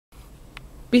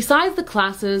Besides the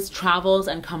classes, travels,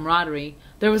 and camaraderie,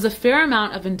 there was a fair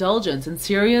amount of indulgence in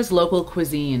Syria's local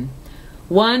cuisine.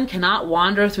 One cannot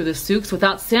wander through the souks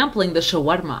without sampling the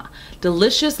shawarma,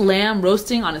 delicious lamb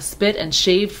roasting on a spit and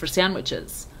shaved for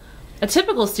sandwiches. A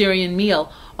typical Syrian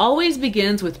meal always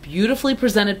begins with beautifully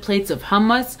presented plates of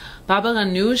hummus, baba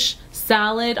ganoush,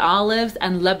 salad, olives,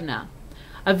 and lebna.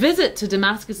 A visit to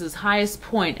Damascus's highest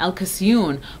point, El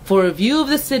Qasiyun, for a view of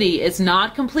the city is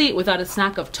not complete without a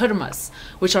snack of turmas,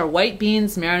 which are white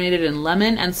beans marinated in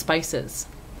lemon and spices.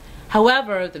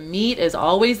 However, the meat is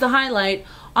always the highlight,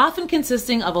 often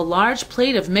consisting of a large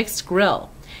plate of mixed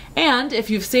grill. And if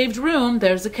you've saved room,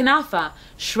 there's a kanafa,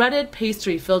 shredded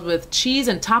pastry filled with cheese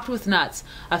and topped with nuts,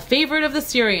 a favorite of the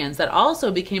Syrians that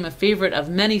also became a favorite of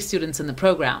many students in the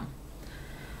program.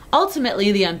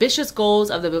 Ultimately, the ambitious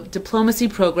goals of the diplomacy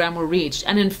program were reached,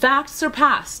 and in fact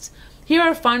surpassed. Here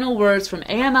are final words from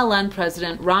AMLN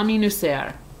President Rami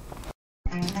Nusseir.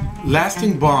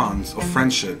 Lasting bonds of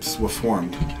friendships were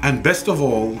formed, and best of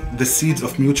all, the seeds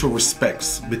of mutual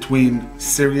respects between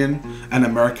Syrian and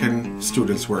American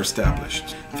students were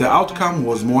established. The outcome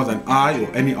was more than I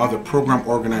or any other program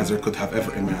organizer could have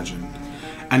ever imagined.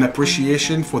 An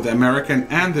appreciation for the American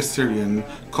and the Syrian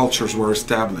cultures were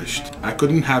established. I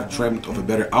couldn't have dreamt of a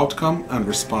better outcome and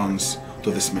response to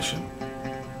this mission.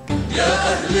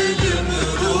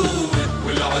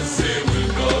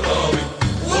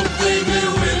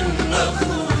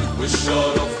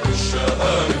 والشرف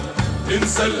والشهامة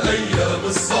ننسى الأيام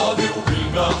الصعبة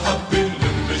وبالمحبة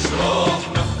نلم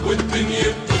جراحنا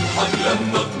والدنيا بتضحك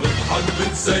لما بنضحك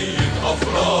بتزين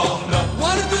أفراحنا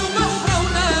ورد وبحر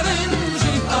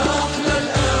ونارنجي أحلى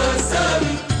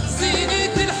الأسامي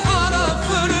زينة الحارة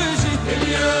فرجي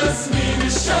الياسمين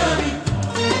الشامي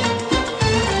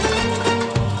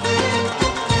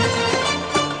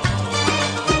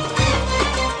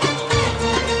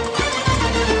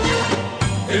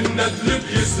الندل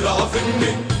بيزرع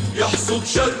فني يحصد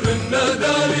شر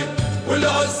الندالي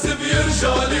والعز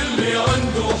بيرجع للي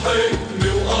عنده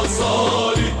حكمة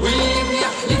وأصالي واللي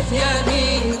بيحلف يا